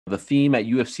the theme at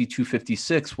UFC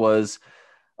 256 was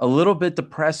a little bit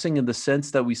depressing in the sense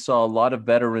that we saw a lot of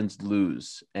veterans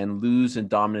lose in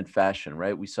dominant fashion,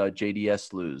 right? We saw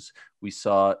JDS lose. We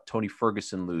saw Tony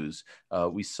Ferguson lose.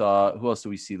 We saw, who else do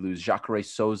we see lose? Jacare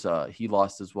Souza, he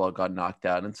lost as well, got knocked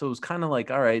out. And so it was kind of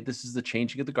like, all right, this is the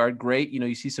changing of the guard. Great.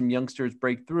 You see some youngsters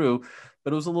break through,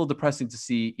 but it was a little depressing to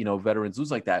see, veterans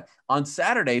lose like that. On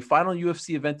Saturday, final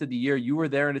UFC event of the year, you were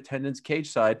there in attendance,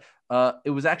 cage side. It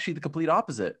was actually the complete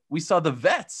opposite. We saw the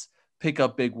vets pick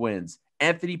up big wins.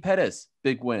 Anthony Pettis,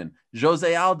 big win.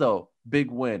 Jose Aldo,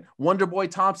 big win. Wonderboy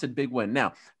Thompson, big win.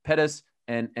 Now, Pettis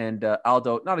and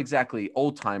Aldo, not exactly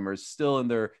old timers, still in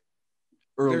their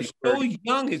early. They're so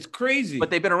young, it's crazy. But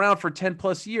they've been around for 10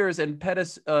 plus years. And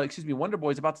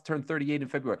Wonderboy is about to turn 38 in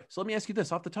February. So let me ask you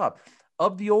this off the top: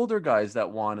 of the older guys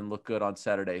that won and looked good on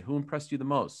Saturday, who impressed you the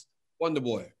most?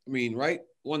 Wonderboy. Right?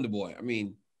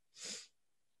 Wonderboy.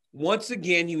 Once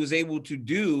again, he was able to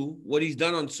do what he's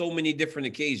done on so many different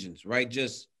occasions, right?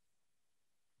 Just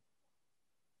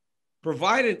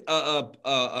provided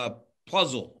a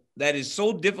puzzle that is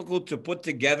so difficult to put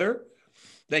together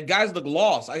that guys look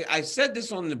lost. I said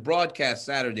this on the broadcast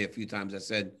Saturday a few times. I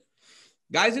said,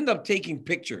 guys end up taking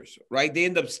pictures, right? They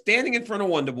end up standing in front of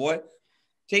Wonderboy,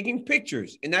 taking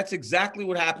pictures. And that's exactly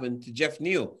what happened to Geoff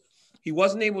Neal. He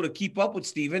wasn't able to keep up with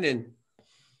Stephen, and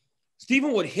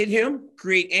Stephen would hit him,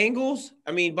 create angles.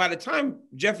 By the time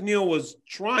Geoff Neal was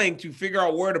trying to figure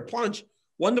out where to punch,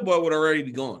 Wonderboy would already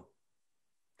be gone.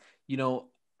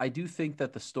 I do think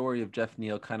that the story of Geoff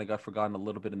Neal kind of got forgotten a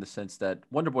little bit in the sense that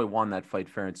Wonderboy won that fight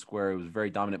fair and square. It was very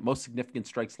dominant. Most significant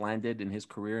strikes landed in his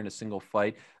career in a single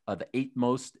fight, the 8th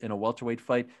most in a welterweight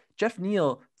fight. Geoff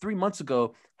Neal, 3 months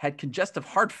ago, had congestive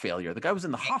heart failure. The guy was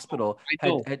in the hospital,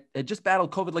 had just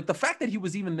battled COVID. Like, the fact that he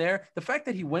was even there, the fact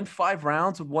that he went 5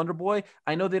 rounds with Wonderboy,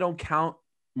 I know they don't count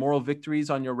moral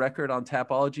victories on your record on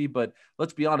Tapology, but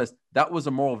let's be honest, that was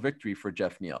a moral victory for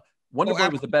Geoff Neal.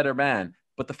 Wonderboy was the better man.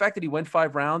 But the fact that he went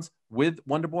 5 rounds with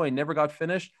Wonderboy and never got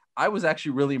finished, I was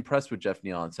actually really impressed with Geoff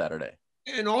Neal on Saturday.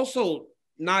 And also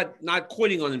not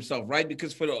quitting on himself, right?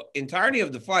 Because for the entirety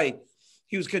of the fight,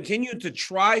 he was continuing to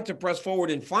try to press forward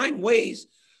and find ways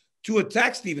to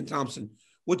attack Stephen Thompson,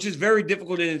 which is very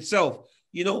difficult in itself.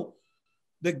 The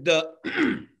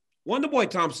Wonderboy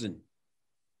Thompson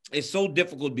is so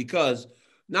difficult because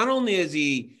not only is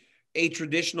he a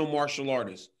traditional martial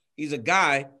artist, he's a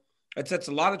guy that sets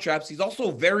a lot of traps. He's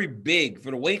also very big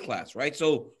for the weight class, right?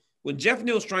 So when Geoff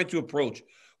Neal's trying to approach,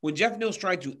 when Geoff Neal's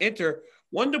trying to enter,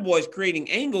 Wonderboy's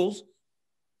creating angles,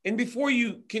 and before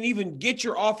you can even get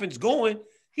your offense going,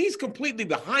 he's completely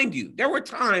behind you. There were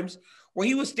times where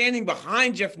he was standing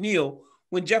behind Geoff Neal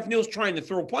when Geoff Neal's trying to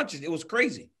throw punches. It was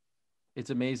crazy. It's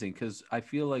amazing because I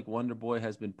feel like Wonderboy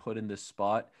has been put in this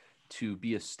spot to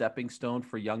be a stepping stone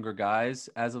for younger guys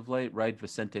as of late, right?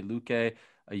 Vicente Luque,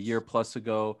 a year plus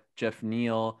ago, Geoff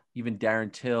Neal, even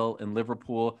Darren Till in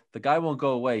Liverpool. The guy won't go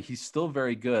away. He's still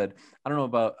very good. I don't know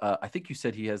about, I think you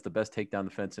said he has the best takedown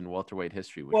defense in welterweight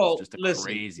history, which is just a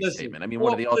crazy statement.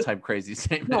 One of the all-time crazy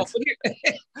statements.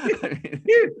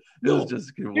 It was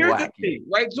just wacky. The thing,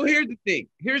 right? So here's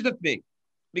the thing.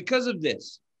 Because of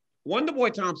this,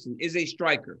 Wonderboy Thompson is a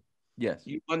striker. Yes.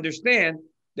 You understand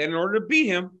that in order to beat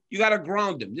him, you got to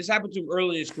ground him. This happened to him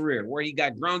early in his career where he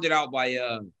got grounded out by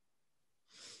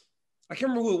I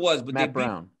can't remember who it was, but Matt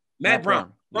Brown. Matt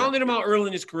Brown. Grounded him out early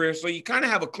in his career. So you kind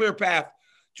of have a clear path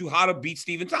to how to beat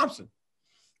Stephen Thompson.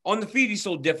 On the feet, he's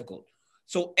so difficult.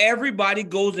 So everybody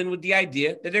goes in with the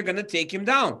idea that they're going to take him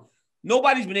down.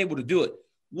 Nobody's been able to do it.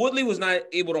 Woodley was not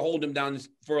able to hold him down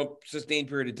for a sustained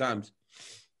period of times.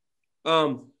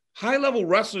 High-level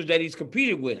wrestlers that he's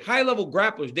competed with, high-level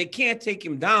grapplers, they can't take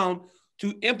him down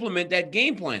to implement that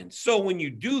game plan. So when you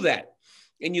do that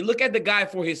and you look at the guy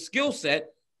for his skill set,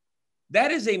 that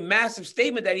is a massive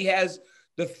statement that he has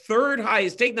the 3rd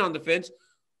highest takedown defense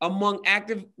among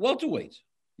active welterweights.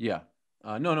 Yeah.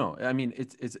 No.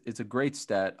 It's a great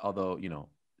stat, although,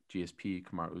 GSP,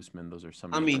 Kamaru Usman, those are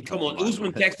some. Come on.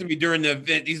 Usman texted me during the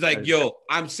event. He's like, yo,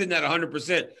 I'm sitting at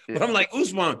 100%. But I'm like,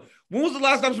 Usman, when was the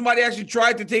last time somebody actually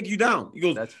tried to take you down? He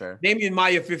goes, that's fair. Damian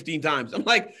Maia 15 times. I'm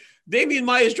like, Damian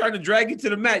Maia is trying to drag you to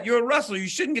the mat. You're a wrestler. You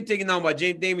shouldn't get taken down by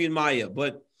Damian Maia.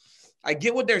 But I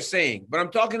get what they're saying. But I'm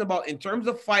talking about in terms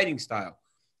of fighting style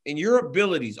and your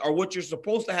abilities are what you're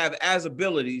supposed to have as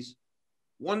abilities.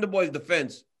 Wonderboy's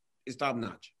defense is top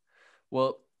notch.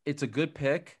 Well, it's a good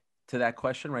pick to that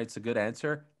question, right? It's a good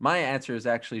answer. My answer is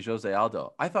actually Jose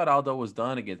Aldo. I thought Aldo was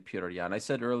done against Petr Yan. I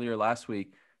said earlier last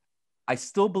week, I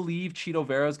still believe Chito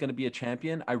Vera is going to be a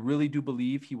champion. I really do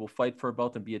believe he will fight for a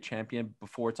belt and be a champion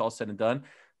before it's all said and done.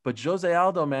 But Jose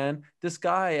Aldo, man, this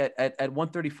guy at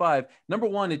 135, number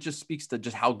one, it just speaks to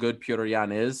just how good Petr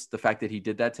Yan is, the fact that he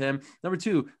did that to him. Number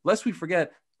two, lest we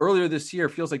forget, earlier this year,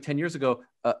 feels like 10 years ago,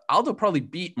 Aldo probably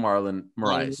beat Marlon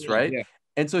Moraes, right? Yeah.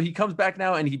 And so he comes back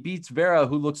now and he beats Vera,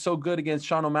 who looks so good against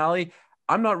Sean O'Malley.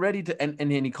 I'm not ready to,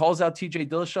 and he calls out TJ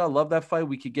Dillashaw. Love that fight.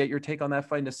 We could get your take on that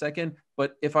fight in a second.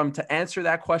 But if I'm to answer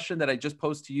that question that I just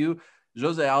posed to you,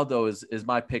 Jose Aldo is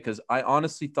my pick, because I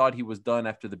honestly thought he was done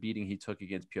after the beating he took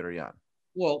against Petr Yan.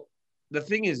 Well, the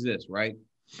thing is this, right?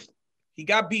 He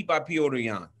got beat by Petr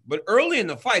Yan, but early in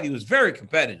the fight, he was very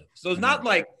competitive. So it's not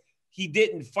like he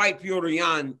didn't fight Petr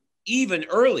Yan even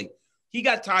early. He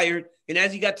got tired, and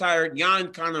as he got tired,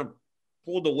 Yan kind of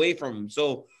pulled away from him.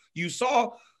 So you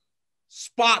saw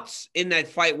spots in that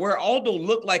fight where Aldo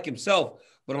looked like himself,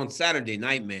 but on Saturday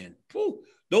night, man,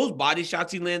 those body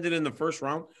shots he landed in the first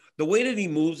round, the way that he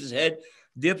moves his head,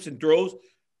 dips and throws,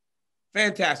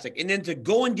 fantastic. And then to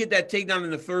go and get that takedown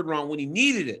in the third round when he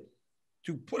needed it,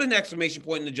 to put an exclamation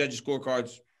point in the judges'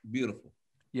 scorecards, beautiful.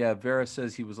 Yeah, Vera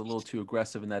says he was a little too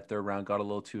aggressive in that third round, got a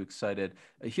little too excited.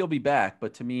 He'll be back,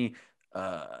 but to me,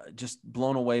 just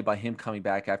blown away by him coming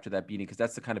back after that beating, because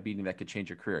that's the kind of beating that could change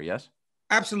your career, yes?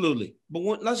 Absolutely.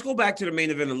 But let's go back to the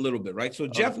main event a little bit, right? So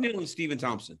Geoff Neal and Stephen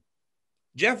Thompson.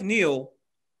 Geoff Neal,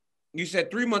 you said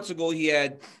 3 months ago he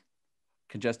had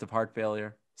congestive heart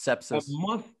failure, sepsis.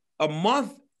 A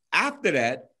month after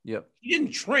that, yep, he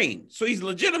didn't train. So he's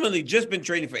legitimately just been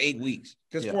training for 8 weeks,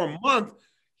 because for a month,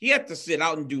 he had to sit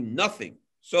out and do nothing.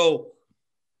 So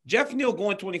Geoff Neal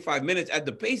going 25 minutes at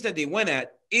the pace that they went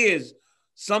at is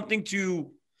something to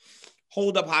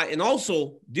hold up high, and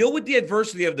also deal with the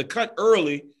adversity of the cut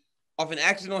early off an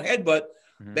accidental headbutt.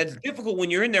 That's difficult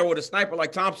when you're in there with a sniper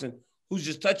like Thompson, who's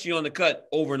just touching you on the cut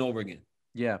over and over again.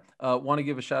 Yeah. Want to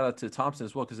give a shout out to Thompson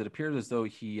as well, because it appears as though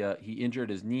he injured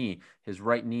his knee, his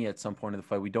right knee, at some point in the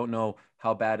fight. We don't know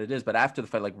how bad it is, but after the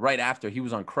fight, like right after, he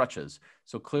was on crutches.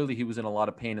 So clearly he was in a lot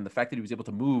of pain. And the fact that he was able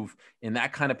to move in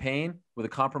that kind of pain with a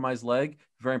compromised leg,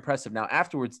 very impressive. Now,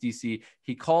 afterwards, DC,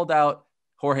 he called out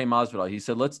Jorge Masvidal. He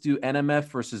said, let's do NMF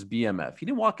versus BMF. He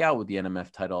didn't walk out with the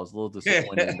NMF title. I was a little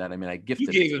disappointed in that. I mean, I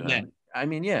gifted it to him. I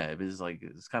mean, yeah, it was like,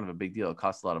 it's kind of a big deal. It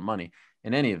costs a lot of money.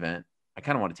 In any event, I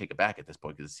kind of want to take it back at this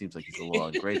point, because it seems like he's a little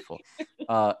ungrateful.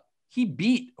 He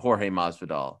beat Jorge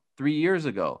Masvidal 3 years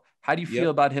ago. How do you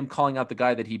feel about him calling out the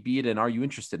guy that he beat, and are you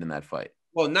interested in that fight?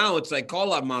 Well, now it's like,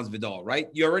 call out Masvidal, right?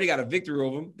 You already got a victory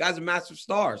over him. Guy's a massive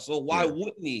star. So why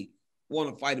wouldn't he want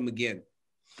to fight him again?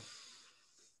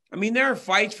 I mean, there are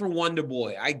fights for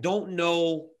Wonderboy. I don't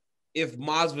know if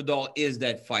Masvidal is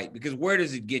that fight, because where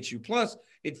does it get you? Plus,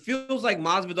 it feels like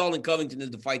Masvidal and Covington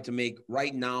is the fight to make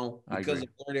right now because of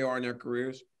where they are in their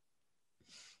careers.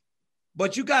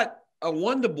 But you got a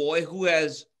Wonderboy who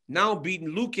has now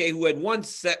beaten Luque, who had won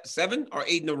 7 or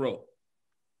 8 in a row.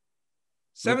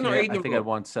 7 or 8 in a row. I think I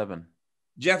won 7.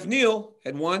 Geoff Neal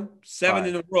had won 7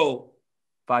 in a row.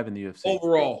 5 in the UFC.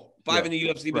 Overall. 5 in the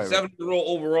UFC, but 7 in a row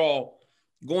overall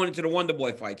going into the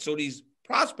Wonderboy fight. So these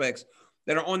prospects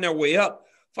that are on their way up,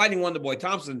 fighting Wonderboy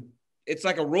Thompson, it's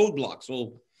like a roadblock.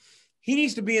 So he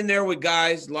needs to be in there with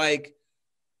guys like,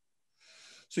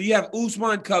 so you have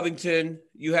Usman, Covington,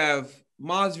 you have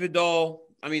Masvidal.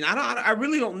 I mean, I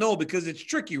really don't know, because it's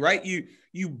tricky, right?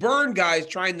 You burn guys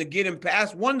trying to get him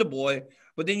past Wonderboy,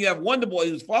 but then you have Wonderboy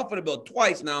who's fought for the belt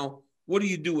twice now. What do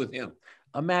you do with him?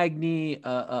 A Magny,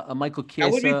 a Michael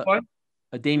Chiesa,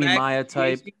 a Damian Maia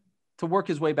type, to work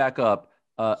his way back up.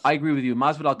 I agree with you.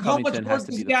 Masvidal Covington has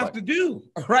to be the fight. How much work does he have to do,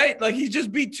 right? Like, he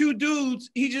just beat 2 dudes.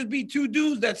 He just beat 2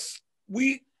 dudes that's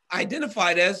we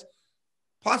identified as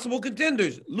possible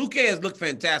contenders. Luque has looked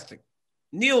fantastic.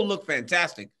 Neal looked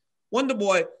fantastic.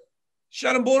 Wonderboy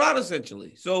shut them both out,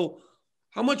 essentially. So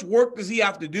how much work does he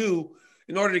have to do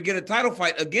in order to get a title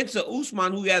fight against a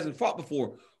Usman who he hasn't fought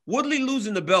before? Woodley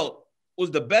losing the belt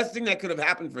was the best thing that could have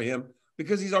happened for him,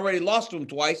 because he's already lost to him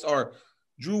twice, or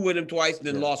drew with him twice and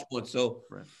then lost once. So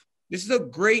this is a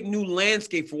great new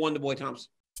landscape for Wonderboy Thompson.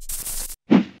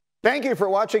 Thank you for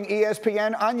watching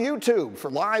ESPN on YouTube. For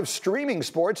live streaming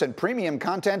sports and premium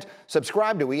content,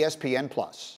 subscribe to ESPN+.